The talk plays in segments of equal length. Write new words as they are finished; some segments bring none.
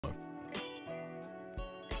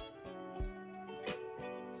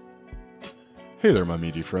Hey there, my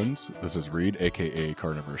meaty friends. This is Reed, aka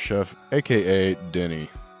CarnivorousChef, aka Denny,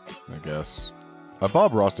 I guess. I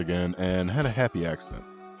Bob Rossed again and had a happy accident.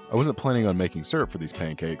 I wasn't planning on making syrup for these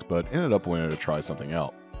pancakes, but ended up wanting to try something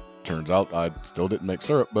out. Turns out I still didn't make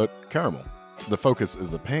syrup, but caramel. The focus is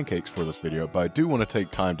the pancakes for this video, but I do want to take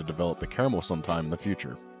time to develop the caramel sometime in the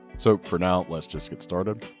future. So for now, let's just get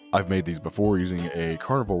started. I've made these before using a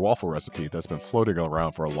carnivore waffle recipe that's been floating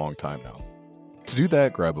around for a long time now. To do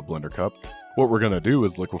that, grab a blender cup. What we're going to do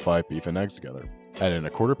is liquefy beef and eggs together. Add in a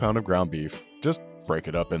quarter pound of ground beef, just break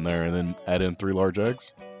it up in there and then add in 3 large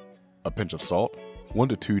eggs, a pinch of salt, 1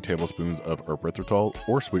 to 2 tablespoons of erythritol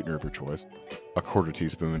or sweetener of your choice, a quarter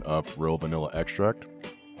teaspoon of real vanilla extract,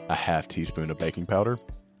 a half teaspoon of baking powder,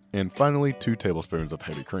 and finally 2 tablespoons of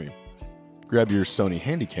heavy cream. Grab your Sony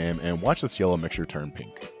Handycam and watch this yellow mixture turn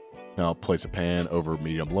pink. Now place a pan over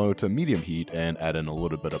medium-low to medium heat and add in a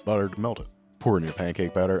little bit of butter to melt it. Pour in your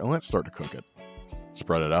pancake batter and let's start to cook it.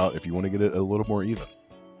 Spread it out if you want to get it a little more even.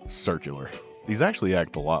 Circular. These actually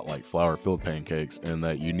act a lot like flour-filled pancakes in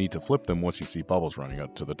that you need to flip them once you see bubbles running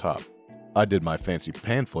up to the top. I did my fancy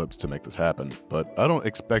pan flips to make this happen, but I don't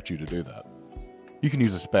expect you to do that. You can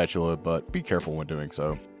use a spatula, but be careful when doing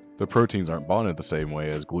so. The proteins aren't bonded the same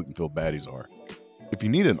way as gluten-filled baddies are. If you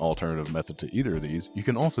need an alternative method to either of these, you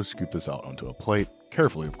can also scoop this out onto a plate,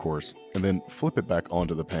 carefully of course, and then flip it back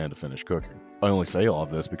onto the pan to finish cooking. I only say all of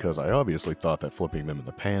this because I obviously thought that flipping them in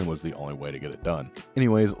the pan was the only way to get it done.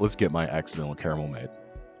 Anyways, let's get my accidental caramel made.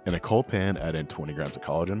 In a cold pan, add in 20 grams of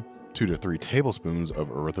collagen, 2 to 3 tablespoons of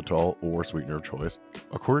erythritol or sweetener of choice,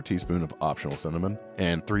 a quarter teaspoon of optional cinnamon,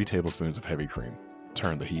 and 3 tablespoons of heavy cream.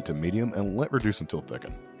 Turn the heat to medium and let reduce until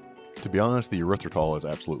thickened. To be honest, the erythritol is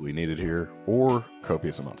absolutely needed here, or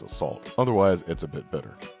copious amounts of salt. Otherwise, it's a bit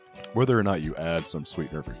bitter. Whether or not you add some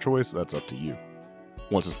sweetener of your choice, that's up to you.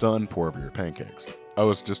 Once it's done, pour over your pancakes. I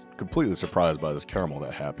was just completely surprised by this caramel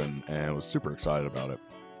that happened and was super excited about it.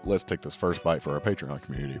 Let's take this first bite for our Patreon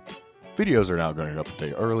community. Videos are now going up a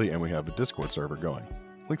day early and we have a Discord server going.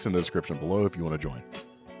 Links in the description below if you want to join.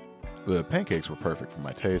 The pancakes were perfect for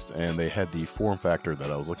my taste and they had the form factor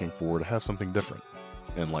that I was looking for to have something different.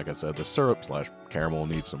 And like I said, the syrup/caramel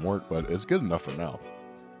needs some work, but it's good enough for now.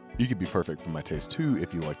 You could be perfect for my taste too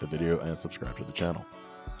if you like the video and subscribe to the channel.